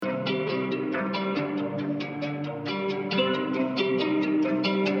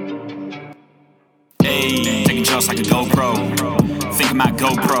just like a GoPro. Think I might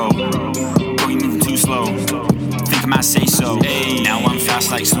GoPro. Bro, you moving too slow. Think I might say so. Hey, now I'm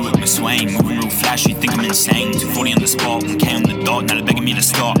fast like Stuart McSwain. Moving real fast, you think I'm insane. 240 on the spot, 1K on the dot. Now they're begging me to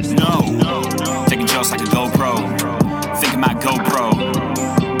stop. No, taking just like a GoPro. Think I might GoPro.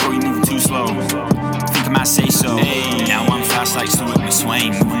 Bro, you moving too slow. Think I might say so. Hey, now I'm fast like Stuart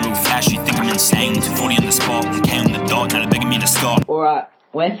McSwain. Moving real fast, you think I'm insane. 240 on the spot, 1K on the dot. Now they're begging me to stop. Alright,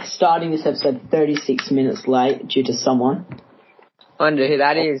 we're starting this episode 36 minutes late due to someone. I wonder who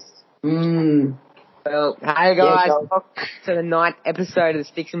that is. Well, hey guys, welcome to the 9th episode of the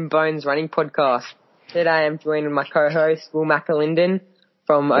Sticks and Bones Running Podcast. Today I'm joined with my co-host, Will Macca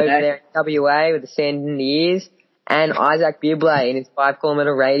from over there in WA with the sand in the ears, and Izak in his 5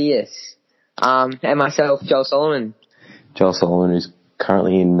 kilometre radius, and myself, Joel Solomon. Joel Solomon is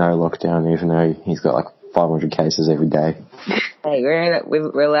currently in no lockdown, even though he's got like 500 cases every day. Hey,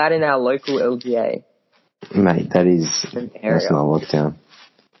 we're allowed in our local LGA. Mate, that's not lockdown.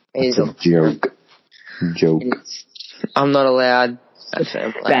 It's a joke. I'm not allowed.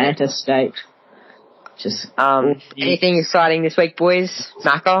 Banter state. Just anything exciting this week, boys?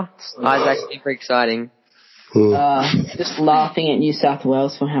 Macca? Isaac's super exciting. Just laughing at New South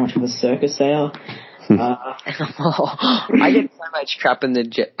Wales for how much of a circus they are. I get so much crap in the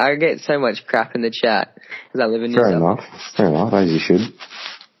chat because I live in New South Wales. Fair enough, as you should.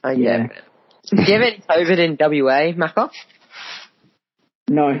 Yeah. Do you have any COVID in WA, Macca?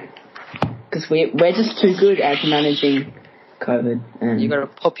 No, because we're just too good at managing COVID. And you've got a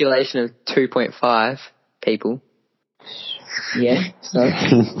population of 2.5 people. Yeah, so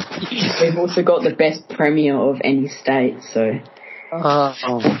we've also got the best premier of any state, so Mark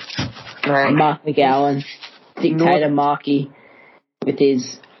McGowan, dictator Marky, with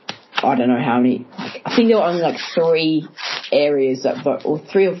his, I don't know how many, I think there were only like 3 areas that or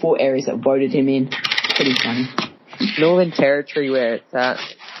 3 or 4 areas that voted him in. Pretty funny. Northern Territory where it's at.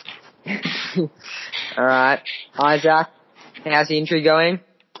 Alright, Izak, how's the injury going?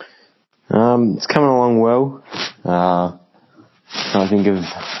 It's coming along well. I think of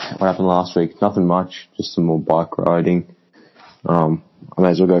what happened last week. Nothing much, just some more bike riding. I may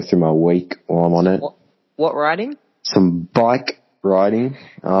as well go through my week while I'm on it. What riding? Some bike riding.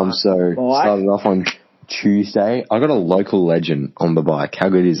 Started off on Tuesday. I got a local legend on the bike. How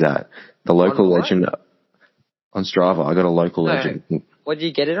good is that? The local legend on Strava. I got a local legend. What did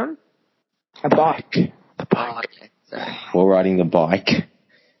you get it on? A bike. The bike. Oh, okay. Sorry. While riding the bike.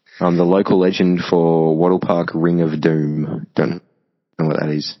 The local legend for Wattle Park Ring of Doom. Don't know what that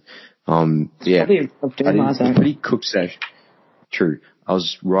is. Yeah. I did a pretty cooked session. True. I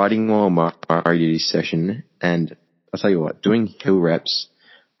was riding while my did his session, and I'll tell you what, doing hill reps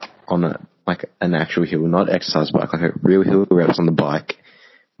on an actual hill, not exercise bike, like a real hill reps on the bike,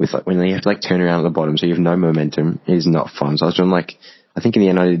 with like when you have to like turn around at the bottom, so you have no momentum, it is not fun. So I was doing I think in the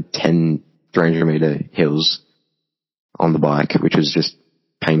end I did 10 300 meter hills on the bike, which was just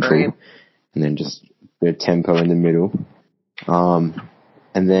painful, and then just a bit of tempo in the middle.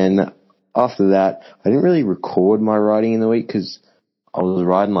 And then after that, I didn't really record my riding in the week because I was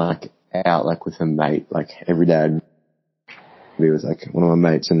riding out with a mate, every day I'd be with one of my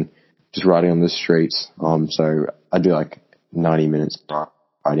mates and just riding on the streets. So I do 90 minutes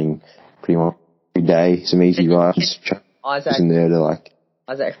riding pretty much every day, some easy rides. Izak, in there to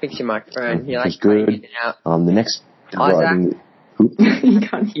Izak, fix your microphone. You're it's good. In and out. The next riding, you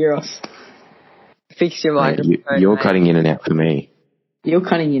can't hear us. Fix your microphone. You're cutting in and out for me. You're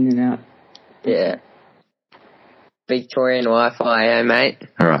cutting in and out. Yeah. Victorian Wi-Fi, eh, mate?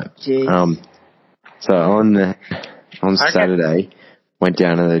 All right. Jeez. So on Saturday, went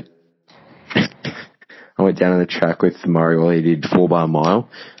down to the track with Murray while he did 4-bar mile.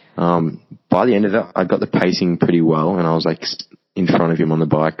 By the end of it, I got the pacing pretty well, and I was in front of him on the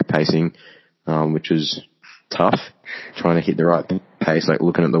bike pacing, which was tough, trying to hit the right pace,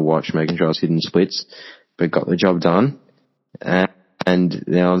 looking at the watch, making sure I was hitting splits, but got the job done. And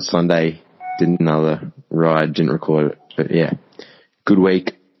then on Sunday, did another ride, didn't record it, but yeah, good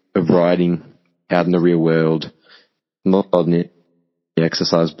week of riding out in the real world, not on the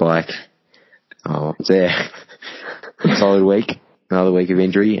exercise bike. Solid week, another week of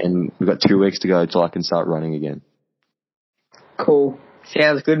injury, and we've got 2 weeks to go till I can start running again. Cool.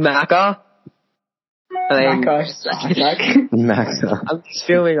 Sounds good, Macca. Macca. Macca. I'm just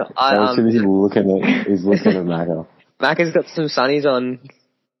feeling. He's looking at Macca. Macca's got some sunnies on.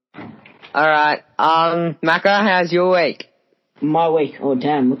 Alright, Macca, how's your week? My week? Oh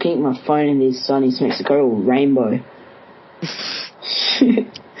damn, looking at my phone and these sunnies makes it go all rainbow.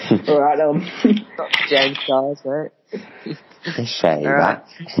 Alright, James Charles, right? Shame. Alright.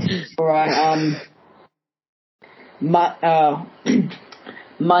 Alright, Monday.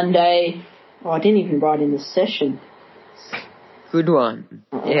 Oh, I didn't even write in the session. Good one.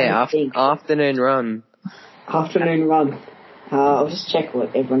 Afternoon run. Afternoon run. I'll just check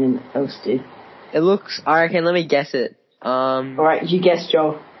what everyone else did. It looks, I reckon, let me guess it. Alright, you guess,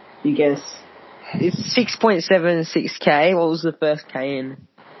 Joel. You guess. It's 6.76k. What was the first K in?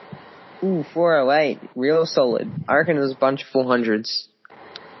 408. Real solid. I reckon it was a bunch of 400s.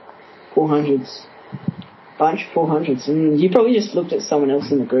 400s. Bunch of 400s. You probably just looked at someone else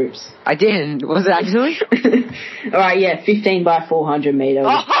in the groups. I didn't. Was it actually? Alright, yeah, 15 by 400 meter.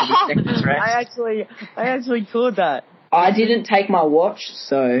 I actually called that. I didn't take my watch,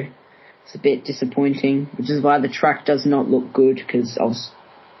 so it's a bit disappointing, which is why the track does not look good, because I was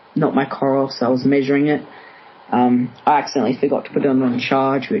not my Coral, so I was measuring it. I accidentally forgot to put it on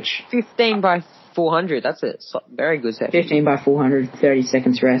charge, which... 15 by 400, that's a very good session. 15 by 400, 30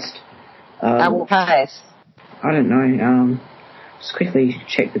 seconds rest. At what pace? I don't know. Just quickly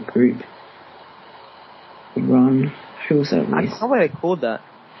check the group. Run. Who was that with? I can't believe I called that.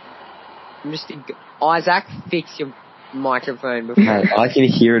 Izak, fix your microphone before. I can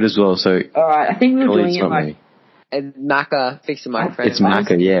hear it as well, so... Alright, I think we were doing it like... Me. And Macca, fix your microphone. It's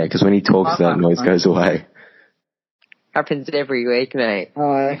Macca, yeah, because when he talks, that noise goes away. Happens every week, mate.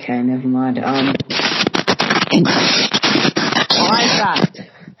 Oh, okay, never mind. Izak!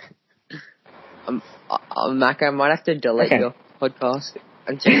 Macca, I might have to delete your podcast.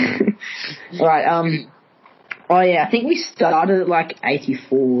 Alright, oh yeah, I think we started at like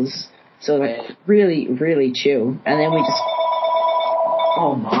 84s. So like really, really chill. And then we just...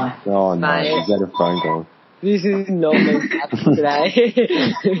 Oh my. Oh no, is that a phone call? This is not meant to happen today.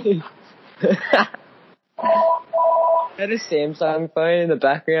 That a Samsung phone in the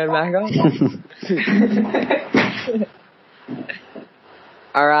background, Macca?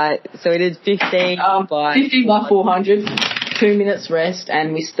 Alright, so we did 15 by 400, 2 minutes rest,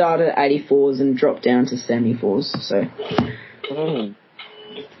 and we started at 84s and dropped down to 74s, so...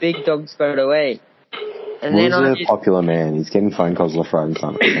 Big dog's got away. And then a popular man. He's getting phone calls left, right, and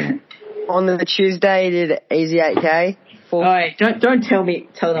center. On the Tuesday, he did easy 8k. Alright, don't tell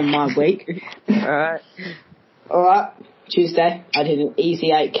them my week. Alright, Tuesday, I did an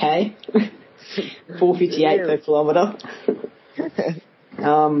easy 8k. 4:58 per kilometre.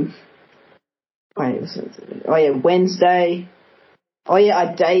 Wednesday.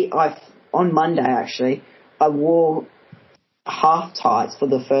 On Monday actually, I wore half tights for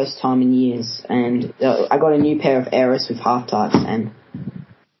the first time in years, and I got a new pair of Eris with half tights, and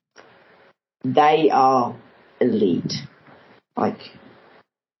they are elite. Like,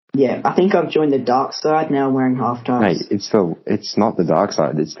 yeah, I think I've joined the dark side now, wearing half tights. Mate, it's not the dark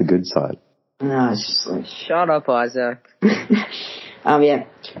side, it's the good side. No, it's just like... Shut up, Izak. Yeah.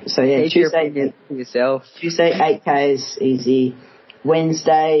 So yeah, Tuesday yourself. Tuesday 8Ks easy.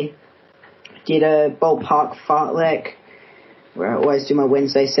 Wednesday did a ballpark fartlek, where I always do my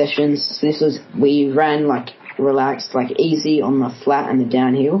Wednesday sessions. So we ran like relaxed, like easy on the flat and the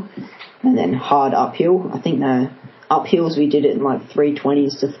downhill, and then hard uphill. I think the uphills we did it in like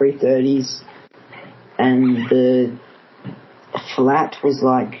 320s to 330s, and the flat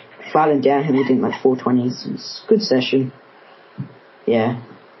and downhill we did in like 420s. It was a good session. Yeah.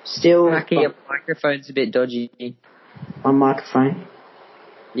 Still... Macca, your microphone's a bit dodgy. My microphone?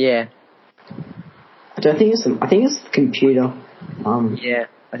 Yeah. I think it's the computer. Yeah,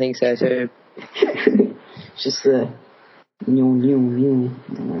 I think so too. It's just the...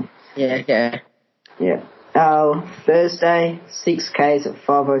 Yeah, okay. Yeah. Thursday, 6Ks at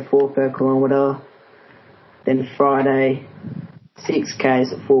 5:04 per kilometre. Then Friday,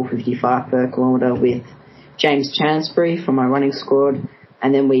 6Ks at 4:55 per kilometre with James Chansbury from my running squad,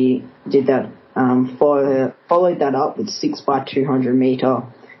 and then we did that. Followed that up with 6 by 200 metre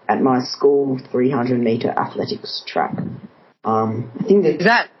at my school 300 metre athletics track. I think is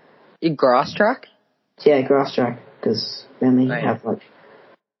that a grass track? Yeah, grass track, because we only have like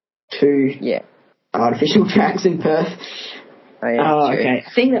 2 artificial tracks in Perth. Okay. I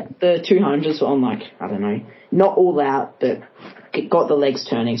think that the 200s were on like, I don't know, not all out, but it got the legs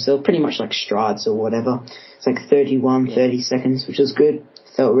turning, so pretty much like strides or whatever. It's like 30 seconds, which was good.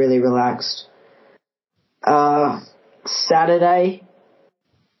 Felt really relaxed. Saturday,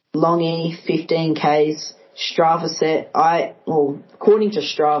 longy, 15Ks, Strava set. According to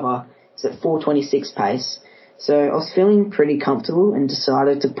Strava, it's at 4:26 pace. So I was feeling pretty comfortable and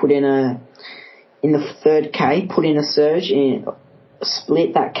decided to put in the third K, put in a surge and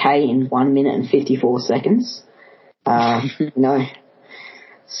split that K in 1 minute and 54 seconds. No.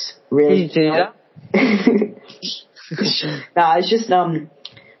 It's really... Did you do that? No, it's just,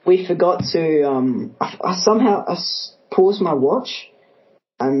 we forgot to, I somehow paused my watch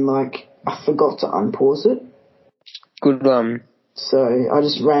and, like, I forgot to unpause it. Good one. So I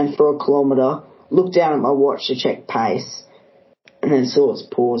just ran for a kilometre, looked down at my watch to check pace, and then saw it's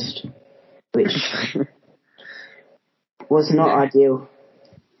paused, which was not ideal.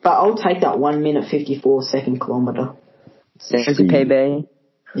 But I'll take that 1 minute 54 second kilometre. There's a PB.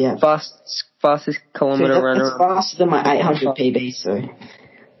 Yeah. Fastest kilometre runner. It's faster than my 800 PB, so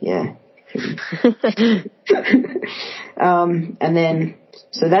yeah. And then,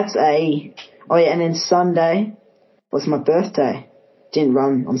 so that's and then Sunday was my birthday. Didn't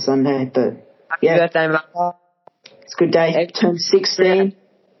run on Sunday, but Happy birthday, Macca. It's a good day. Turned 16.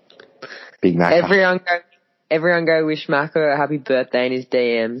 Big Macca. Everyone go wish Macca a happy birthday in his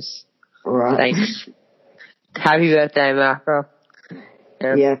DMs. Alright. Thanks. Happy birthday, Macca.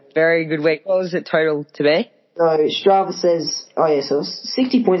 Yeah. Very good week. What was it total to be? So Strava says, so it's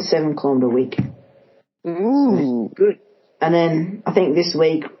 60.7 kilometre week. Ooh. Good. And then I think this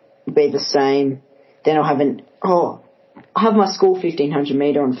week will be the same. Then I'll have I have my school 1500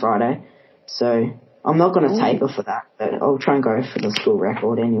 metre on Friday. So I'm not going to taper for that, but I'll try and go for the school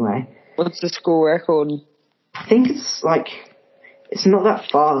record anyway. What's the school record? I think it's not that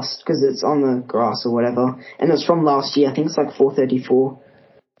fast because it's on the grass or whatever. And it's from last year. I think it's like 4:34.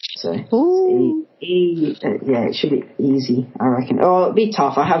 So, it should be easy, I reckon. Oh, it'll be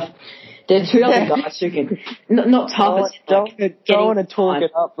tough. There are two other guys who can, not tough. Don't want to talk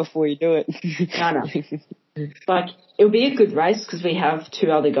it up before you do it. No. Like, it'll be a good race because we have two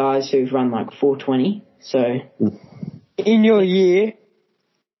other guys who've run like 4:20. So, in your year,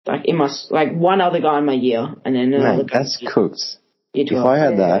 like one other guy in my year, and then another guy. That's cooked. If I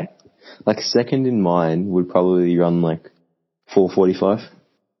had that, like second in mine would probably run like 4:45.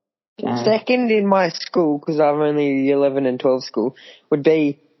 Second in my school, because I'm only 11 and 12 school, would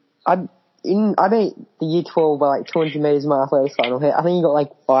be I beat the year 12 by like 200 metres in my athletics final hit. I think he got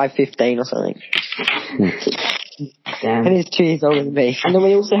like 5:15 or something. Damn. And he's 2 years older than me. And then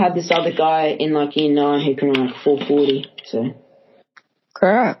we also had this other guy in like year 9 who can run like 4:40. So.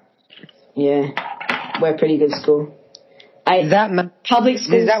 Crap. Yeah, we're a pretty good school. Public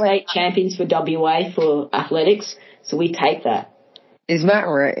schools state champions for WA for athletics, so we take that. Did Matt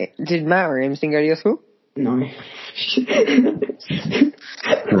Ramsden go to your school? No.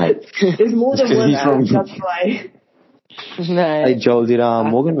 Right. There's more than one WA. No. Hey Joel, did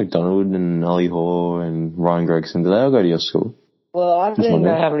Morgan McDonald and Ollie Hoare and Ryan Gregson, did they all go to your school? Well, I don't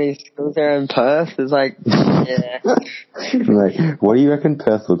know how many schools there are in Perth. It's like, yeah. Like, what do you reckon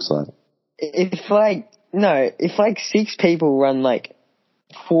Perth looks like? If 6 people run like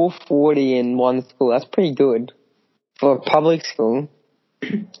 4:40 in one school, that's pretty good for a public school.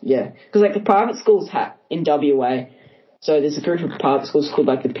 Yeah, because like the private schools in WA, so there's a group of private schools called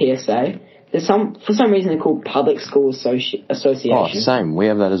like the PSA. For some reason they're called Public School Association. Oh, same. We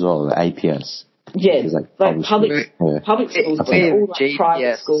have that as well, the APS. Yeah, like public schools, they're all like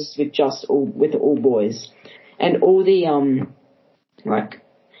private schools with all boys, and all the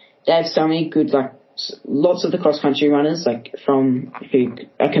they have so many good lots of the cross country runners who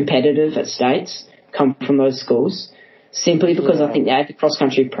are competitive at states come from those schools. Simply because I think they have the cross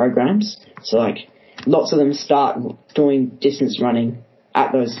country programs, so lots of them start doing distance running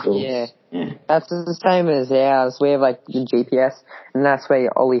at those schools. Yeah. That's the same as ours. We have the GPS, and that's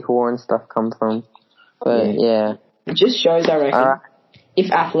where Ollie Hoare and stuff come from. But yeah. It just shows, I reckon, if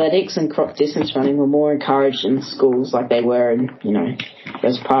athletics and cross distance running were more encouraged in schools like they were in,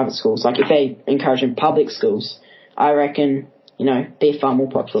 those private schools, if they encourage in public schools, I reckon, be a far more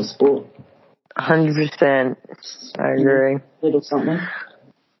popular sport. 100%. I agree. Little something.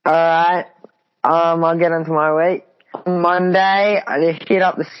 Alright. I'll get into my week. On Monday, I just hit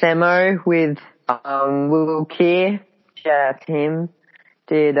up the Semo with Will Keir. Shout out to him.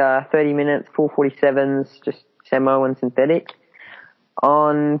 Did 30 minutes, 4:47s, just Semo and synthetic.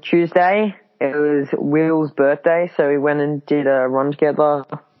 On Tuesday, it was Will's birthday, so we went and did a run together.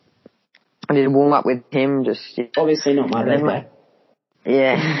 I did a warm-up with him. Obviously not my birthday.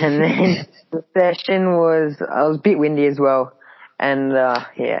 Yeah, and then the session was a bit windy as well. And,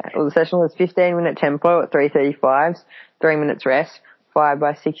 the session was 15-minute tempo at 3:35s, 3 minutes rest, 5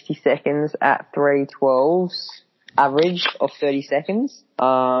 by 60 seconds at 3:12s, average of 30 seconds. It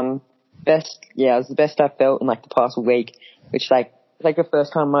was the best I felt in, the past week, which, the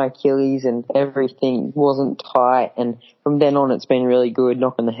first time my Achilles and everything wasn't tight, and from then on it's been really good,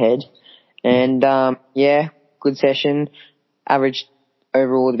 knock on the head. And, good session. Average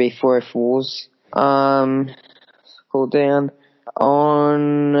overall to be 4:04s. Scroll down.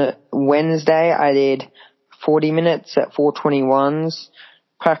 On Wednesday, I did 40 minutes at 4:21s,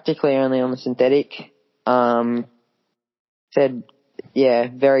 practically only on the synthetic. Said, yeah,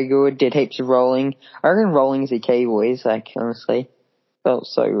 very good. Did heaps of rolling. I reckon rolling is the key, boys. Like, honestly, felt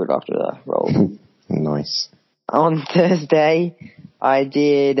so good after that roll. Nice. On Thursday, I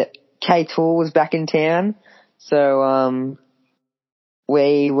did K-Tool was back in town, so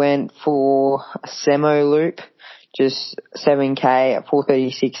we went for a Semo loop, just 7K at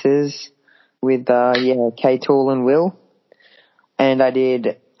 4:36s with K-Tool and Will, and I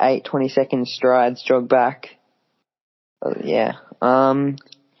did 8:20 strides jog back. Don't worry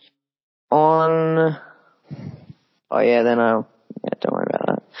about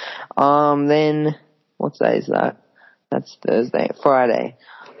that. Then what day is that? That's Thursday. Friday,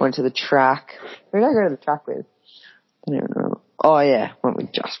 went to the track. Who did I go to the track with? I don't even know. Oh yeah, went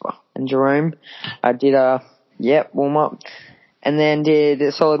with Jasper and Jerome. I did warm up, and then did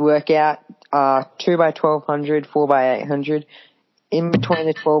a solid workout. 2x1200, 4x800. In between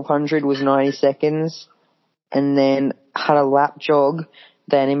the 1200 was 90 seconds, and then had a lap jog.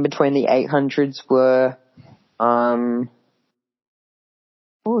 Then in between the 800s were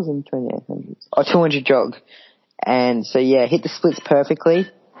what was in between the 800s? 200 jog. And so hit the splits perfectly.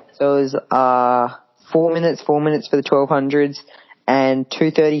 So it was 4 minutes for the 1200s, and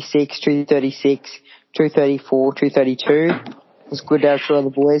 2:36, 2:36, 2:34, 2:32. It was good to have two other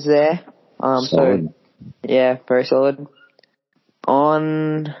boys there. Solid. Very solid.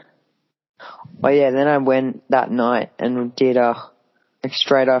 Then I went that night and did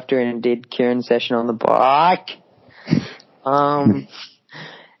straight after and did Kieran's session on the bike.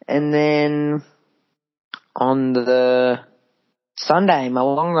 And then on the Sunday, my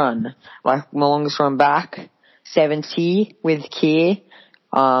long run, like my longest run back, 70 with Kier,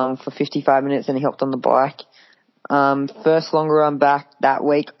 for 55 minutes, and he helped on the bike. First longer run back that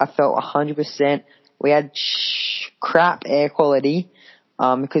week, I felt 100%. We had crap air quality,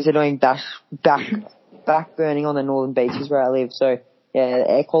 because they're doing back burning on the northern beaches where I live. So yeah, the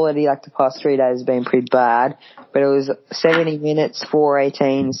air quality like the past 3 days has been pretty bad, but it was 70 minutes,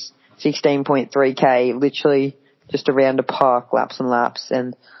 4:18s, 16.3k, literally just around the park, laps and laps,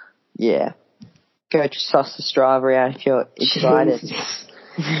 and yeah. Go suss the Strava out if you're excited.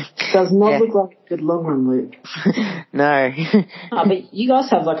 Does not look like a good long run loop. No. But you guys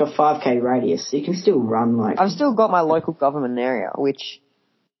have like a 5k radius, so you can still run like... I've still got my local government area, which...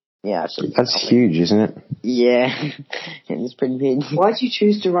 Yeah, that's huge, isn't it? Yeah, it's pretty big. Why did you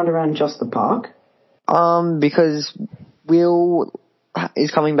choose to run around just the park? Because Will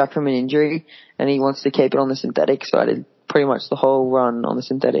is coming back from an injury and he wants to keep it on the synthetic, so I did pretty much the whole run on the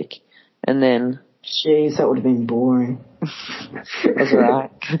synthetic, and then... Jeez, that would have been boring. That's right.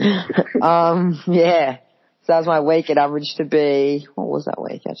 Yeah. So that was my week. It averaged to be... What was that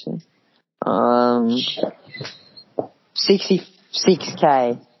week, actually?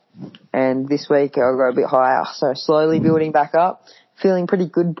 66k. And this week I'll go a bit higher, so slowly building back up. Feeling pretty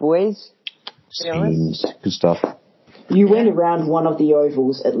good, boys. Good stuff. You went around one of the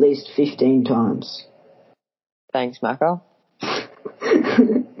ovals at least 15 times. Thanks, Macca.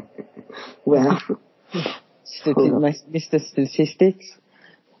 Wow. Mr. Statistics.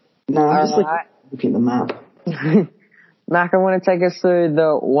 No, I'm just looking at the map. Mac, I want to take us through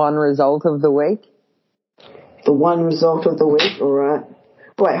the one result of the week. The one result of the week? Alright.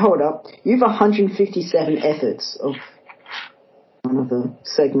 Wait, hold up. You have 157 efforts of one of the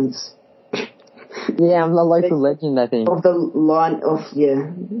segments. Yeah, I'm the local legend, I think. Of the line of,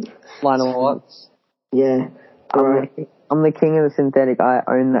 Line of watts. Yeah. Alright. I'm the king of the synthetic. I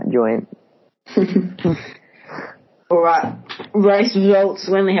own that joint. Alright. Race results.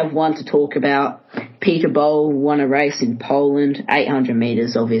 We only have one to talk about. Peter Bowl won a race in Poland, 800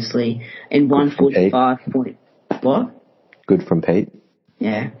 metres, obviously, in 1:45. What? Good from Pete.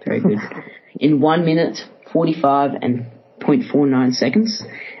 Yeah, very good. In 1 minute, 45 and 0.49 seconds,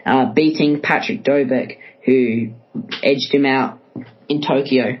 beating Patrick Dobeck, who edged him out in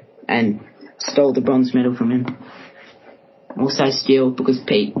Tokyo and stole the bronze medal from him. Also steal, because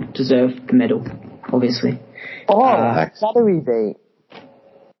Pete deserved the medal, obviously. That do we beat?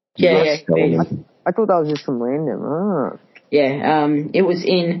 Yeah. I thought that was just some random. Yeah, it was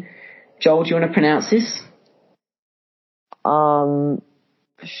in... Joel, do you want to pronounce this?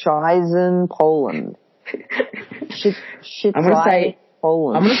 Scheisen, Poland. I'm going to say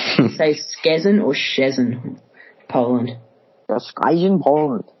Poland. I'm going to say Skezen or Szczecin, Poland. Scheisen,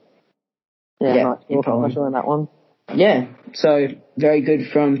 Poland. Yeah, in Poland. On that one. Yeah, so very good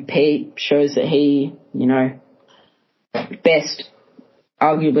from Pete. Shows that he, best,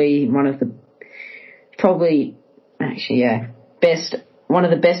 arguably one of the, one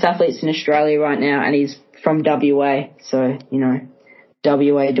of the best athletes in Australia right now, and he's from WA, so,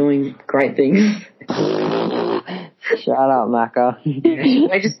 WA doing great things. Shout out, Macca.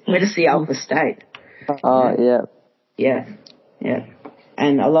 We're just the Alpha State. Oh, yeah.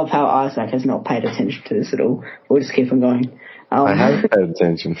 And I love how Izak has not paid attention to this at all. We'll just keep on going. I have paid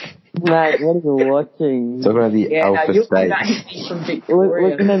attention. Mate, what are you watching? Talking about the Alpha State. From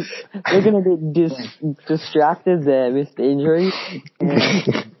Victoria. Looking a bit distracted there, Mr. Injury.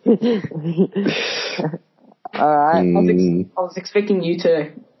 Alright. I was expecting you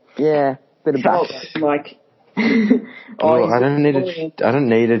to... Yeah, bit of help, back. I don't need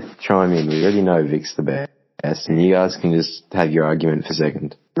to chime in. We already know Vic's the best, and you guys can just have your argument for a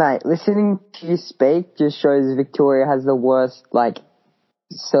second. Mate, listening to you speak just shows Victoria has the worst,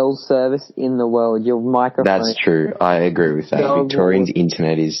 cell service in the world. Your microphone... That's true. I agree with that. Victorian's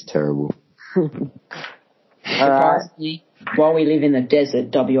internet is terrible. Surprisingly, while we live in the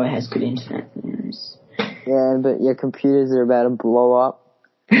desert, WA has good internet. Yeah, but your computers are about to blow up.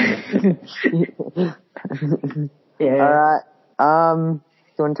 Yeah. Alright. Do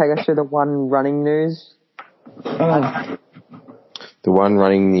you want to take us through the one running news? The one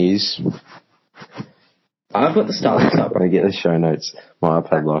running news. I've got the start up. I get the show notes. My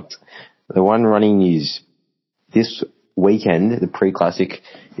iPad locked. The one running news. This weekend, the pre-classic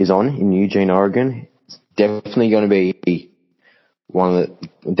is on in Eugene, Oregon. It's definitely going to be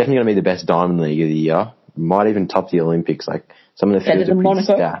the best diamond league of the year. Might even top the Olympics. Some of the fields are pretty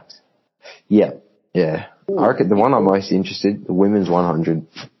stacked. Yeah. I reckon the one I'm most interested, the women's 100.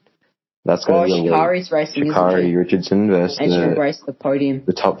 That's going to be Shikari's racing. Shikari Richardson versus and she'll race the podium.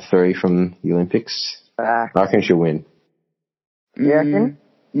 The top 3 from the Olympics. I reckon she'll win. You reckon?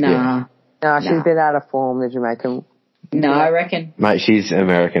 Nah. No, she's a bit out of form, the Jamaican. No, I reckon. Mate, she's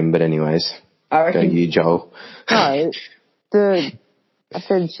American, but anyways. I reckon. Go you, Joel. No, I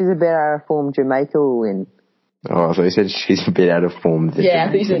said she's a bit out of form, Jamaica will win. Oh, I thought you said she's a bit out of form. Yeah,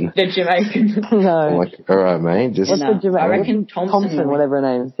 I think you said the Jamaican. No. I'm alright, mate. What's the Jamaican? I reckon Thompson, whatever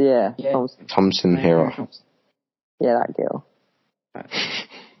her name is. Yeah. Thompson Hera. Yeah, that girl.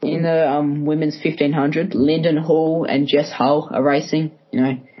 In the women's 1500, Lyndon Hall and Jess Hull are racing.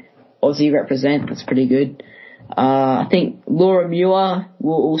 Aussie represent. That's pretty good. I think Laura Muir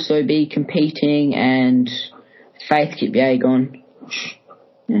will also be competing, and Faith Kipyegon.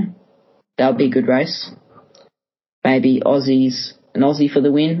 Yeah, that'll be a good race. Maybe an Aussie for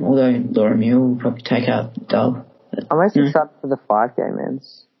the win, although Laura Muir will probably take out the dub. I'm most excited for the 5K, man.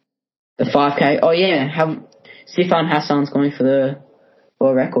 The 5K? Oh, yeah. Sifan Hassan's going for the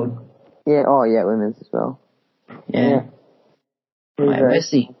world record. Yeah, women's as well. Yeah. Let's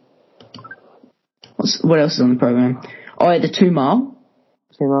see. What else is on the program? Oh, yeah, the 2 mile.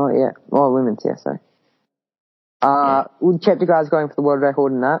 2 mile, yeah. Oh, women's, yeah, sorry. Cheptegei's going for the world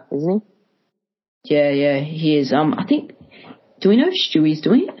record in that, isn't he? Yeah, he is. I think, do we know if Stewie's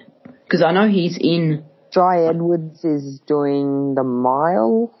doing it? Because I know he's in... Jai Edwards is doing the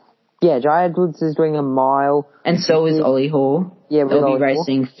mile. Yeah, Jai Edwards is doing a mile. And so is Ollie Hall. Yeah, they'll be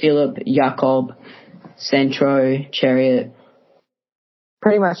racing Philip, Jakob, Centro, Chariot.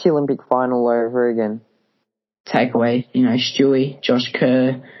 Pretty much the Olympic final over again. Takeaway, Stewie, Josh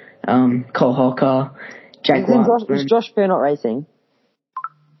Kerr, Cole Hocker, Jack White. Is Josh Kerr not racing?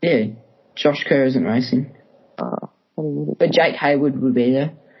 Yeah, Josh Kerr isn't racing. But Jake Hayward would be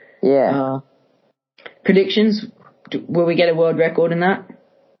there. Yeah. Predictions? Will we get a world record in that?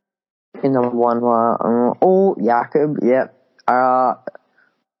 In the 1 mile. Jakob, yep.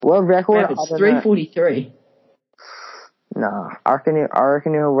 World record? It's 3:43. No, I reckon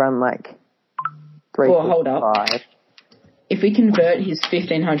he'll run 3:45. Well, hold up. If we convert his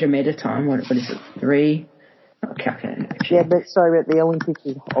 1500 metre time, what is it? 3? Okay. Yeah, but the Olympics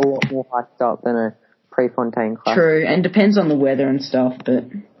is a lot more hyped up than a Prefontaine class. True, and depends on the weather and stuff, but...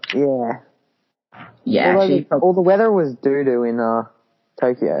 Yeah. Yeah, actually... All the weather was doo-doo in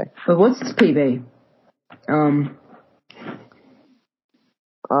Tokyo. But what's his PB?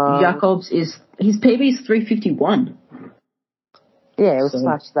 Jacobs his PB is 3:51. Yeah, he'll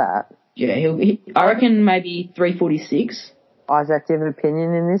smash that. Yeah, I reckon maybe 3:46. Izak, do you have an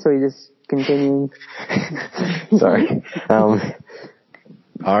opinion in this, or are you just continuing? Sorry.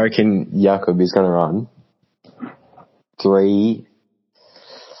 I reckon Jakob is going to run 3...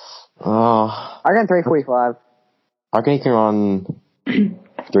 I reckon 3:45. I reckon he can run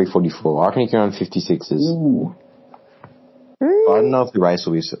 3:44. I reckon he can run 56s. Ooh. I don't know if the race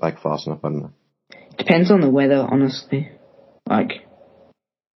will be fast enough. I don't know. Depends on the weather, honestly.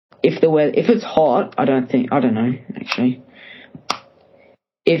 If it's hot, I don't know, actually.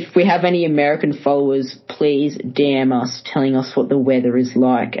 If we have any American followers, please DM us telling us what the weather is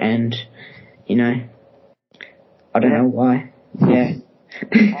like, and, I don't know why. Yeah.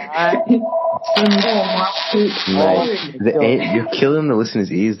 You're killing the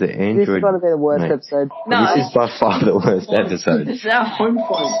listeners' ears. The Android. This has got to be the worst episode. No, this is by far the worst episode. This is our home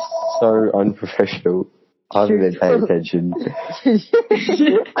phone. So unprofessional. I haven't been paying attention.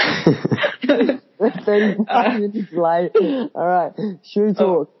 35 minutes late. Alright, shoe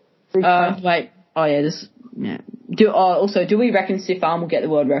talk. Wait. Oh yeah, this. Yeah. Do we reckon Sif Arm will get the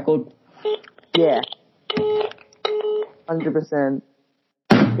world record? Yeah. 100%.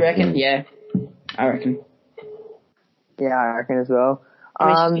 You reckon? Yeah. I reckon. Yeah, I reckon as well.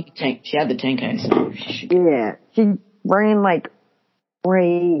 She had the 10K, so yeah. She ran like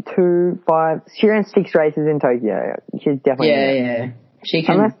 3, 2, 5. She ran 6 races in Tokyo. She's definitely. Yeah. She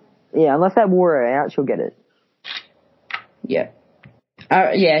can. Unless that wore her out, she'll get it. Yeah.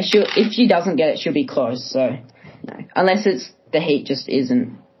 If she doesn't get it, she'll be close. So, no. Unless it's the heat just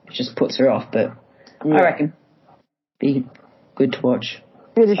puts her off. But yeah. I reckon be good to watch.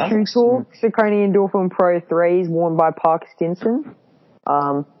 Bit of shoe talk. Saucony Endorphin Pro 3s worn by Parker Stinson.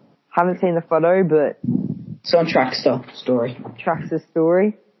 Haven't seen the photo, but it's on Trackster story. Trackster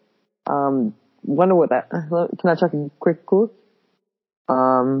story. Wonder what that. Can I check a quick look?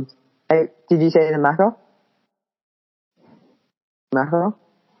 Hey, did you say the Macca? Macca?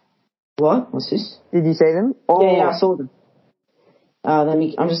 What? What's this? Did you see them? Oh. Yeah, I saw them.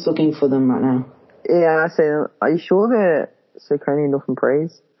 I'm just looking for them right now. Yeah, I see them. Are you sure they're Saucony Endorphin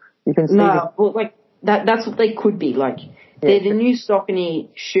Pros? You can see well, like, that's what they could be. Like, they're the new Saucony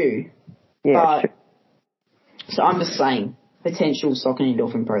shoe. Yeah, so I'm just saying, potential Saucony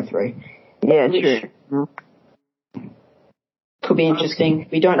Endorphin Pro 3. Yeah, true. Could be interesting.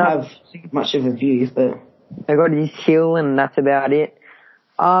 We don't have much of a view, but... They got his heel and that's about it.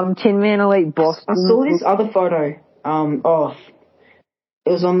 10-man elite Boston. I saw this other photo. It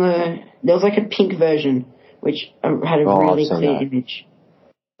was there was like a pink version, which had a really clear image.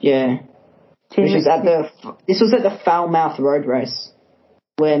 Yeah. This was at the Falmouth Road Race,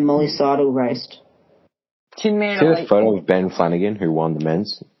 where Molly Seidel raced. 10-man elite. See the photo of Ben Flanagan, who won the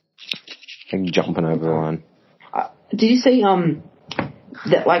men's? Like jumping over the line. Did you see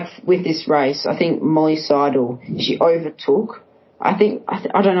that, like, with this race, I think Molly Seidel, she overtook. I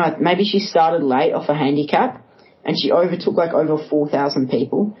don't know, maybe she started late off a handicap, and she overtook like over 4,000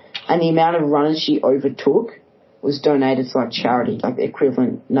 people, and the amount of runners she overtook was donated to like charity, like the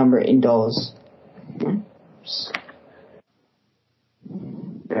equivalent number in dollars.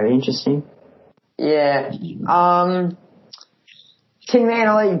 Very interesting. Yeah. 10-man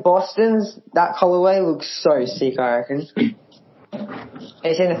elite Boston's, that colourway looks so sick, I reckon. Have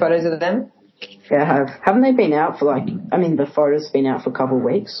you seen the photos of them? Yeah, I have. Haven't they been out for the photos been out for a couple of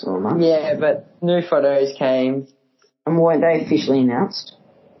weeks or months? Yeah, but new photos came. And weren't they officially announced?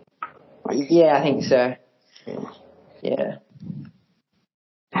 Yeah, I think so. Yeah.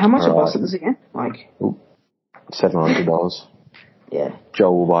 How much are Boston's again? $700. Yeah.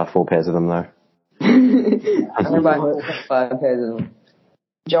 Joel will buy 4 pairs of them though. I'm going to buy 5 pairs of them.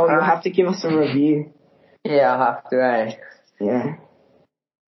 Joel, you'll have to give us a review. Yeah, I'll have to, eh? Yeah.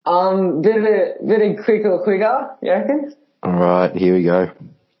 Bit of quicker, you reckon? Alright, here we go.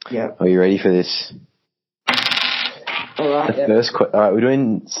 Yeah. Are you ready for this? Alright. Alright, we're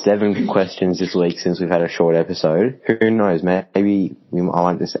doing 7 questions this week since we've had a short episode. Who knows, maybe I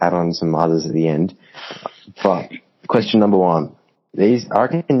might just add on some others at the end. But, question number 1. I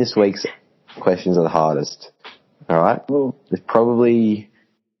reckon this week's questions are the hardest. Alright? There's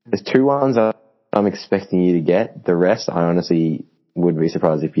 2 ones I'm expecting you to get. The rest, I honestly would be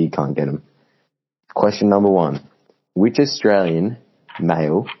surprised if you can't get them. Question number 1. Which Australian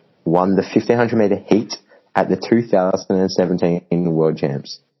male won the 1500 metre heat at the 2017 World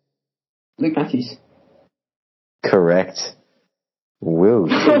Champs? Luke Matthews. Correct. Will.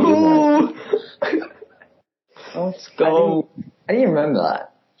 Let's go. I didn't remember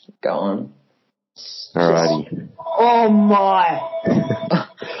that. Go on. Alrighty. Oh my!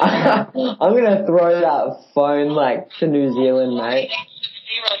 I'm gonna throw that phone to New Zealand, mate.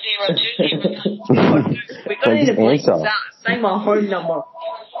 002. We don't need to bleep this out. Say my home number.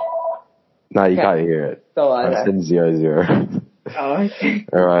 No, you can't hear it. I said 00. Oh, okay.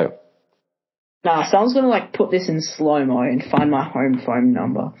 Alright. Nah, someone's gonna put this in slow-mo and find my home phone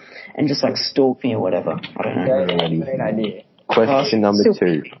number and just stalk me or whatever. I don't know. Great idea. Question number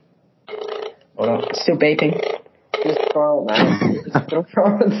 2. Hold on. Still beeping. Just roll it, man.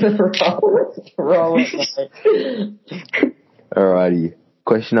 Roll it. Alrighty.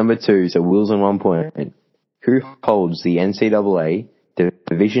 Question number 2. So Will's on 1 point. Who holds the NCAA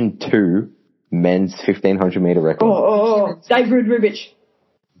Division 2 men's 1500 metre record? David Rubich.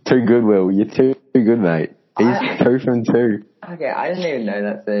 Too good, Will. You're too good, mate. He's 2 from 2. Okay, I didn't even know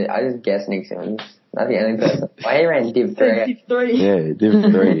that. So I just guessed Nick Simmons. That's the only person. Oh, he ran Div 3. Div 3. Yeah,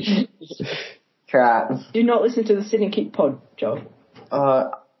 Div 3. Crap. Do not listen to the Sit and Kick pod, Joel.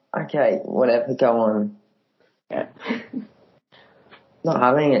 Okay, whatever, go on. Yeah. Not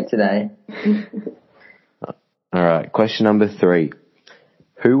having it today. Alright, question number 3.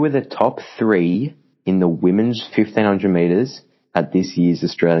 Who were the top 3 in the women's 1500 metres at this year's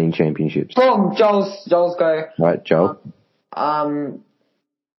Australian Championships? Boom! Joel's go. Right, Joel.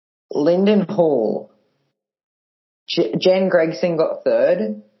 Lyndon Hall. Jen Gregson got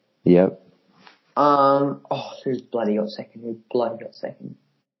 3rd. Yep. Who bloody got second?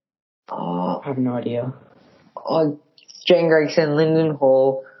 I have no idea. Jen Gregson, Lyndon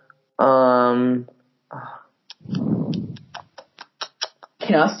Hall. Can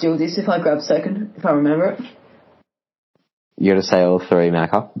I steal this if I grab second, if I remember it? You gotta say all 3,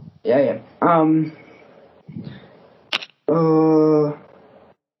 Macca. Yeah.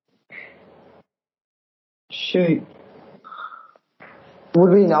 Shoot.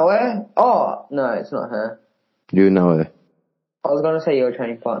 Would we know her? Oh, no, it's not her. You know her. I was going to say your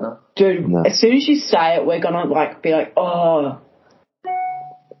training partner. Dude, No. As soon as you say it, we're gonna be like, oh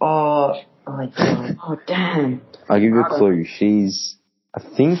my god. Oh, damn. I'll give you a clue. I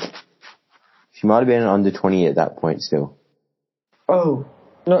think she might have been under 20 at that point still. Oh.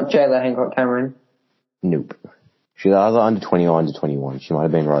 Not Jayla Hancock Cameron. Nope. She was either under 20 or under 21. She might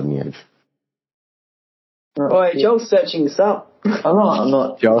have been right on the edge. Oh, Joel's searching this up. I'm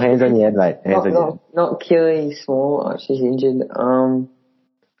not. Joel, hands on your head, mate. Hands on your head. Not Keely Small. Oh, she's injured.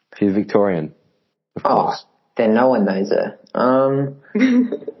 She's Victorian, of course. Then no one knows her.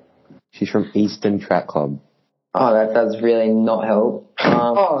 She's from Eastern Track Club. Oh, that does really not help.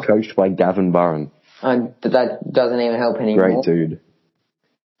 Coached by Gavin Burren. That doesn't even help anymore. Great dude.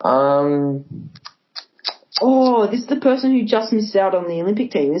 This is the person who just missed out on the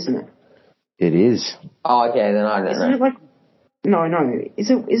Olympic team, isn't it? It is. Oh, okay, then I don't know. Isn't it like... No. Is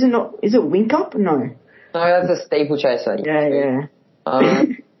it Wink Up? No. No, that's a steeplechaser. Yeah.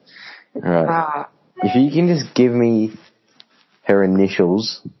 Alright. If you can just give me her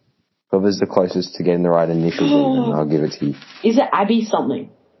initials, whoever's the closest to getting the right initials, and I'll give it to you. Is it Abby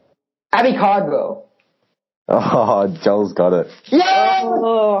something? Abby Cardwell. Oh, Joel's got it. Yeah!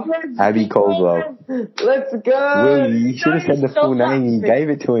 Oh. Abby Caldwell. Let's go! Will, you should have said the full name. You gave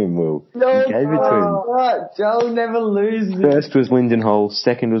it to him, Will. You gave it to him. Joel never loses. First was Lyndon Hall,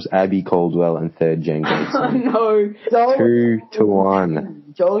 second was Abby Caldwell, and third Jen Gregson. No.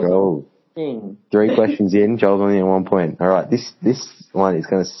 2-1. Joel. 3 questions in. Joel's only at 1 point. All right, this one is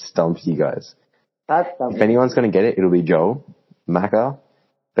going to stump you guys. If anyone's going to get it, it'll be Joel. Macca,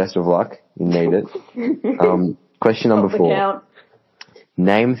 best of luck. You need it. Question number 4.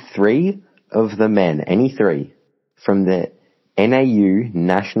 Name 3 of the men, any 3, from the NAU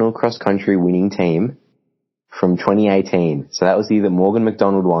National Cross Country winning team from 2018. So that was either Morgan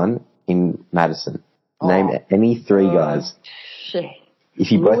McDonald won in Madison. Name any 3 guys. Shit.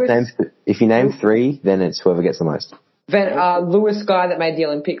 If you name 3, then it's whoever gets the most. Lewis guy that made the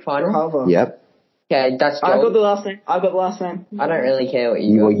Olympic final. Yep. Okay, that's Joel. I got the last name. I don't really care what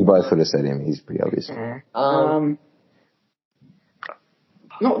you got. You both would have said him. He's pretty obvious.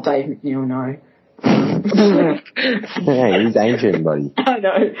 Not Dave McNeil, no. Hey, he's ancient, buddy. I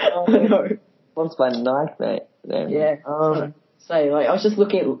know. What's my knife, mate? Yeah. I was just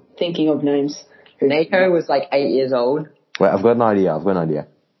thinking of names. Nico was like 8 years old. Wait, I've got an idea.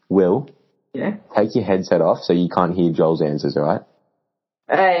 Will? Yeah? Take your headset off so you can't hear Joel's answers, alright?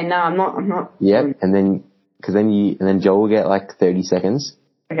 Hey, no, I'm not. Yep, and then Joel will get like 30 seconds.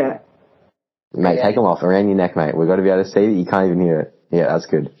 Okay. Mate, take them off around your neck, mate. We've got to be able to see that you can't even hear it. Yeah, that's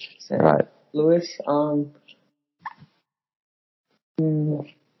good. Alright. Lewis, oh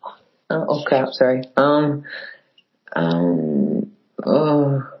crap, sorry.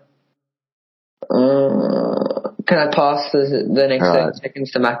 Can I pass the next 30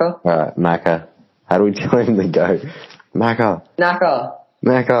 seconds to Macca? Alright, Macca. How do we tell him to go? Macca.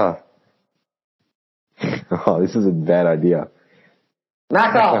 Oh, this is a bad idea.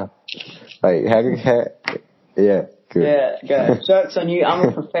 Macca. Wait, yeah, good. Yeah, go. Joke's on you. I'm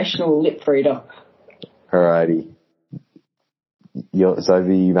a professional lip reader. Alrighty. So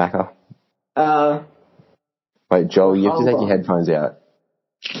over you, Macca. Wait, Joel, you have to take your headphones out.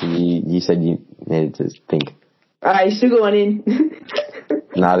 You said you needed to think. Alright, you still got one in.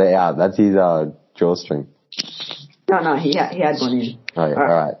 No, they're out. That's his drawstring. No, he had one in. Oh, yeah,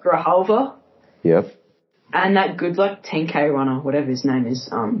 alright. Grahalva. Yep. And that good 10K runner, whatever his name is.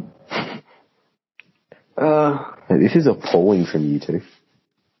 This is appalling from you two.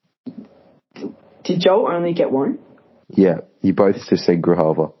 Did Did Joel only get one? Yeah, you both just said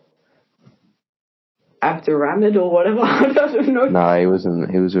Grijalva. Abdurrahman or whatever. I don't know. No, he wasn't.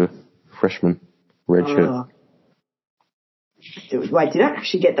 He was a freshman. Red shirt. Wait, did I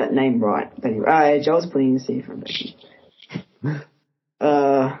actually get that name right? Joel's putting the C from back.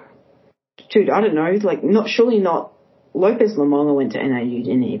 Dude, I don't know. Like, surely not. Lopez Lamonga went to NAU,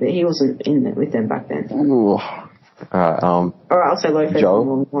 didn't he? But he wasn't with them back then. Ooh. Alright, I'll say Lopez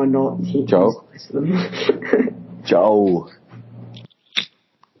Lamonga. Why not? Joel. Joel.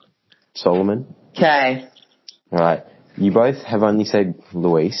 Solomon. Okay. Alright. You both have only said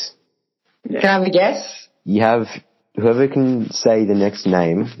Luis. Can I have a guess? You have whoever can say the next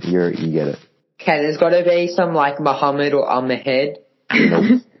name, you get it. Okay, there's got to be some like Muhammad or Ahmed.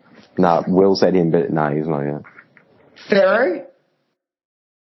 Nope. Nah, Will said him, but no, he's not yet. Pharaoh?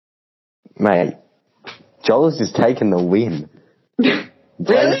 Mate, Joel has just taken the win.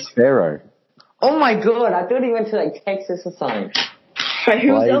 Really? Pharaoh. Oh my god, I thought he went to like Texas or something. Wait,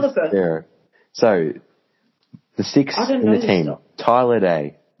 who was the other person? Pharaoh. So, the six in the team: stuff. Tyler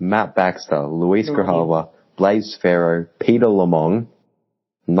Day, Matt Baxter, Luis Grijalva, Blaze Pharaoh, Peter Lamong,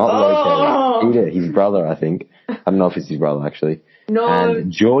 not Lopez, Peter, his brother, I think. I don't know if it's his brother, actually. No.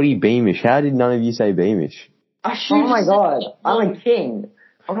 And Geordie Beamish. How did none of you say Beamish? Oh my god, I'm a king.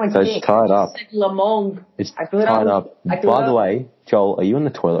 So it's tied up. Lamong. It's tied up. By the way, Joel, are you in the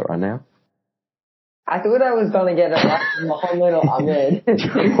toilet right now? I thought I was going to get it like Muhammad or Ahmed.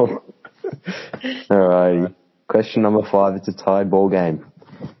 Alrighty. Question number 5. It's a tied ball game.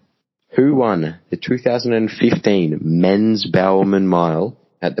 Who won the 2015 Men's Bowerman Mile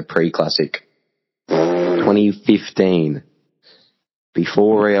at the Pre-Classic? 2015.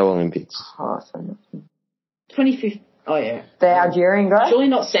 Before Rio Olympics. 2015. Oh, yeah. The Algerian guy? Surely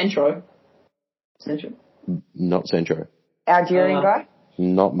not Centro. Centro? Not Centro. Algerian guy?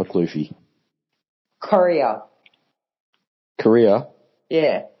 Not McLuffy. Korea?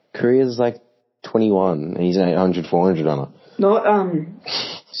 Yeah. Korea's like 21 and he's an 800, 400 runner. Not, I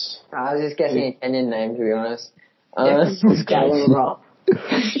was just guessing a Kenyan name, to be honest. Galen Rupp.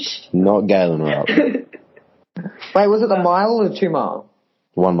 Not Galen Rupp. Wait, was it the mile or the 2 mile?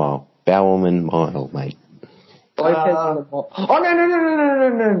 1 mile. Bowerman Mile, mate. Oh, no.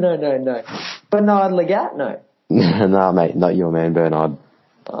 Bernard Legat? No. Nah, mate, not your man, Bernard.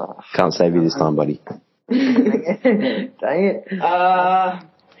 Can't save you this time, buddy. Dang it.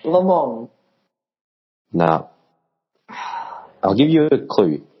 Lamong. Nah. I'll give you a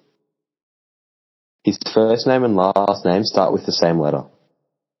clue. His first name and last name start with the same letter.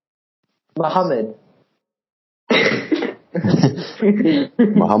 Muhammad.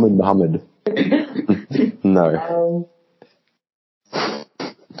 Muhammad. No.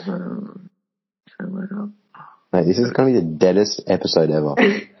 Mate, this is going to be the deadest episode ever.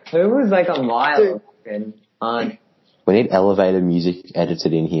 Who was like a mile? We need elevator music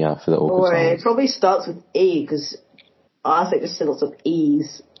edited in here for the awkward songs. It probably starts with E, because Isaac just said lots of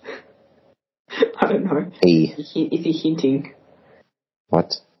E's. I don't know. E. If you're hinting.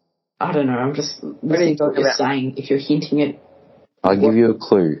 What? I don't know, I'm just listening to what you're saying. If you're hinting it. I'll give you a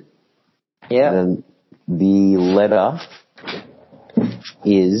clue. Yeah. The letter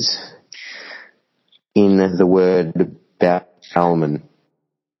is in the word Bowerman.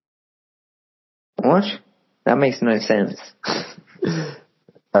 What? That makes no sense.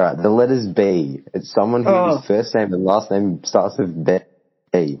 Alright, the letter's B. It's someone whose first name and last name starts with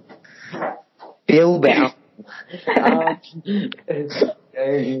B. Bill Bowerman.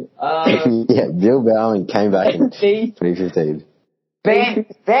 Yeah, Bill Bowerman came back in 2015. Ben,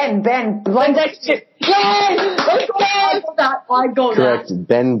 Blankenship. Yes! I got Correct, that.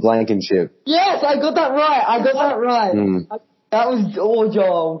 Ben Blankenship. Yes, I got that right. That was all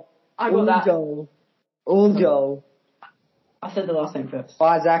Joel. I got that. All Joel. I said the last name first.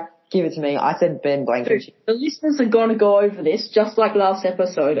 Isaac, give it to me. I said Ben Blankenship. The listeners are going to go over this, just like last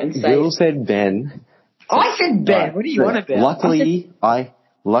episode, and say... Bill said Ben. I said Ben. What do you want about? Luckily, I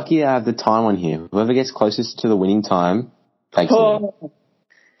have the time on here. Whoever gets closest to the winning time takes it.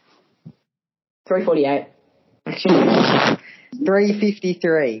 3:48. Actually,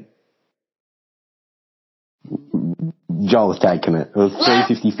 3:53. Joel was taking it. It was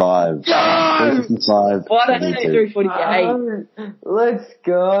 3:55. 3:55. Why don't you say 3:48? Let's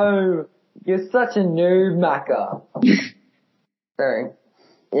go. You're such a noob, Macca. Sorry.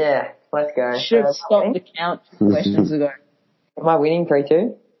 Yeah, let's go. Should have stopped the count 2 questions ago. Am I winning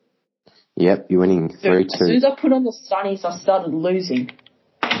 3-2? Yep, you're winning 3-2. As soon as I put on the sunnies, I started losing.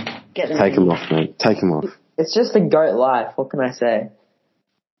 Take them off, mate. Take them off. It's just the GOAT life. What can I say?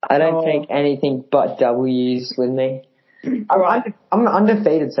 I don't take anything but W's with me. I'm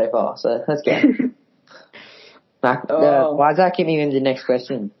undefeated so far, so let's go. Izak, give me the next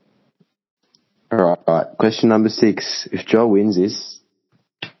question. All right. Question number 6. If Joel wins this,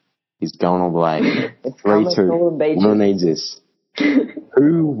 he's going all the way. 3-2. Will needs this.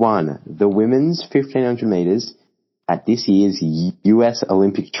 Who won the women's 1500 meters at this year's U.S.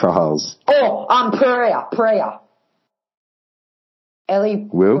 Olympic trials? Perea. Ellie.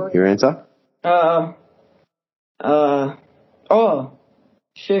 Will, your answer?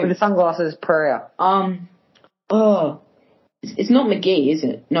 Shoot. With the sunglasses, Perea. It's not McGee, is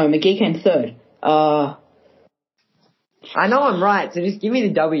it? No, McGee came third. I know I'm right, so just give me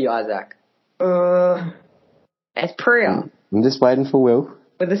the W, Izak. It's Perea. I'm just waiting for Will.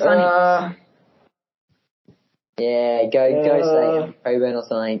 With the sunny. Yeah, go say Coburn or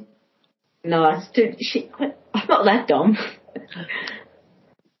something. No, it's too. I'm not that dumb.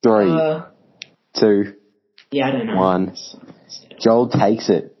 3, 2, yeah, I don't know. 1. Joel takes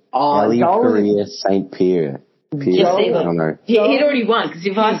it. Ellie Perea St. Pierre. He'd already won, because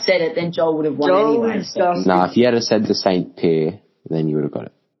if I said it, then Joel would have won anyway. No, if you had said the St. Pierre, then you would have got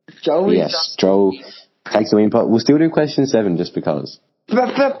it. Joel takes the win, but we'll still do question 7 just because.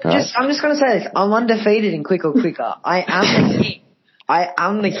 But I'm just going to say this. I'm undefeated in Quick or Quicker. I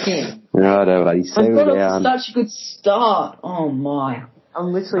am the king. Righto, buddy. I've got such a good start. Oh, my.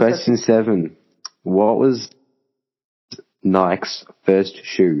 I'm literally... Question 7. What was Nike's first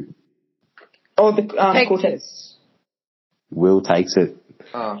shoe? The Cortez. Will takes it.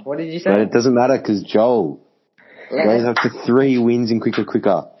 Oh, what did you say? But it doesn't matter because Joel goes up to 3 wins in Quicker.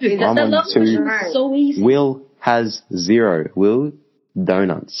 Dude, I'm on 2. So easy. Will has 0. Will,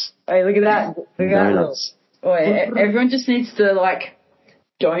 donuts. Hey, look at that. Donuts. Everyone just needs to,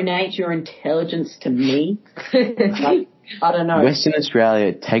 donate your intelligence to me. I don't know. Western Australia,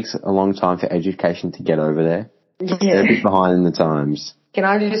 it takes a long time for education to get over there. Yeah. They're a bit behind in the times. Can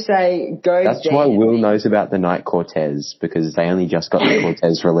I just say, That's why Will knows about the Nike Cortez, because they only just got the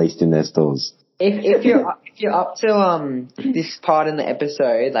Cortez released in their stores. If you're up to this part in the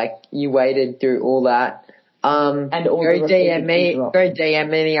episode, you waited through all that, and go DM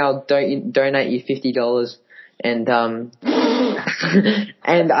me, I'll donate you $50, and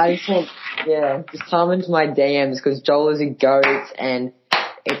and I just want, just come into my DMs because Joel is a goat, and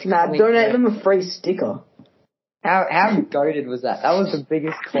it's donate them a free sticker. How goated was that? That was the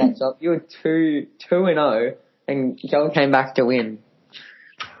biggest clutch up. You were 2-0, and Joel came back to win.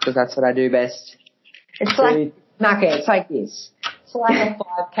 Because that's what I do best. It's like, Macca, it's like this. It's like a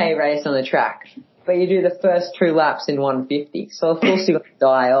 5K race on the track, but you do the first 2 laps in 150. So of course you're going to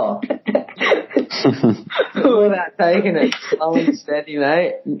die off. Without taking it slow and steady,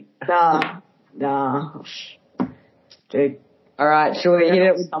 mate. Nah. Dude. Alright, shall we hit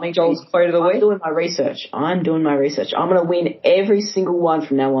it with Joel's quote of the week? I'm doing my research. I'm going to win every single one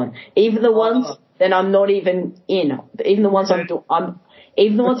from now on. Even the ones that I'm not even in. Even the ones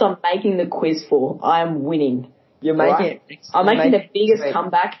I'm making the quiz for, I'm winning. You're making it. I'm making the biggest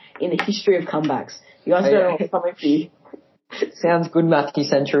comeback in the history of comebacks. You guys don't know what's coming for you. Sounds good, Matthew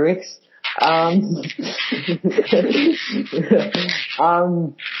Centrix.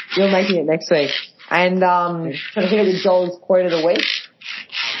 You're making it next week. And, can I hit it with Joel's quote of the week?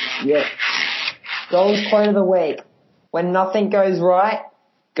 Yeah. Joel's quote of the week. When nothing goes right,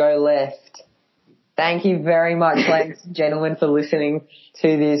 go left. Thank you very much, ladies and gentlemen, for listening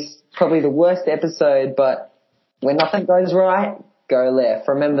to this, probably the worst episode, but when nothing goes right, go left.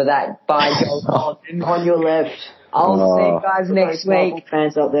 Remember that. Bye, Joel. On your left. I'll see you guys next week.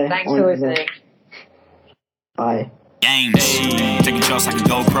 Fans out there. Thanks for listening. Bye. Games. Taking shots like a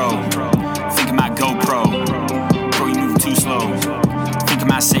GoPro. Think I might GoPro. Bro, you move too slow. Think I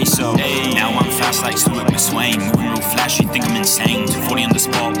might say so. Now I'm fast like Stuart McSwain. Moving real flashy, think I'm insane. 240 on the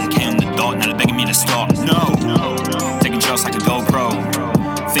spot, 1K on the dot. Now they're begging me to stop. No. Taking shots like a GoPro.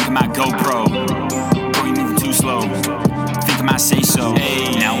 Think I might GoPro. Bro, you moving too slow. Think I might say so.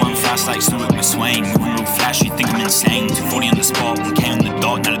 Now I'm fast like Stuart McSwain. Moving real flashy, think I'm insane. 240 on the spot, 1K on the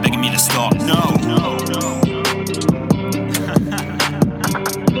dot. Now they're begging me to stop. No.